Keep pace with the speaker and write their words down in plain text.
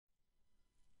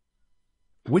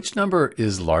Which number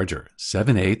is larger,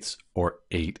 7/8 or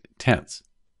 8/10?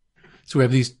 So we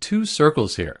have these two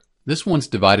circles here. This one's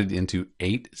divided into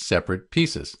 8 separate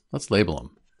pieces. Let's label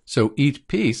them. So each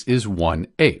piece is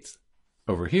 1/8.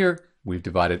 Over here, we've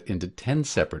divided into 10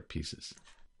 separate pieces.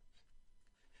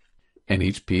 And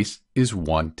each piece is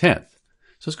 1/10.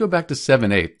 So let's go back to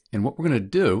 7/8. And what we're going to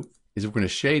do is we're going to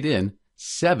shade in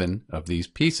 7 of these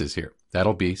pieces here.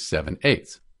 That'll be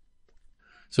 7/8.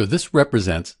 So this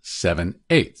represents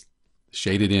 7/8,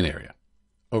 shaded in area.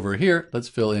 Over here, let's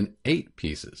fill in 8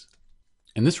 pieces.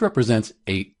 And this represents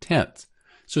 8/10.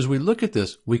 So as we look at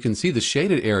this, we can see the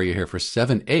shaded area here for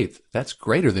 7/8. That's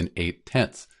greater than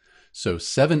 8/10. So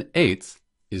 7/8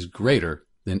 is greater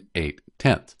than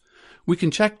 8/10. We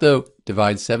can check though,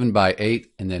 divide 7 by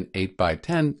 8 and then 8 by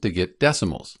 10 to get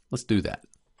decimals. Let's do that.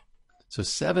 So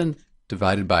 7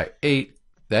 divided by 8,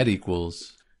 that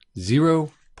equals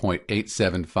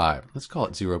 0.875. Let's call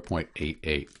it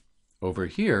 0.88. Over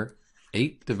here,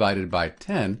 8 divided by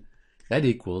 10, that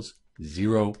equals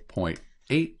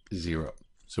 0.80.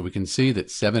 So we can see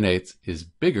that 7/8 is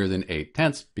bigger than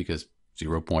 8/10 because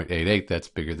 0.88, that's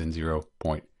bigger than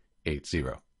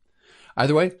 0.80.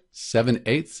 Either way,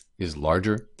 7/8 is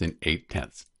larger than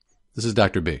 8/10. This is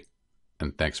Dr. B,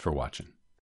 and thanks for watching.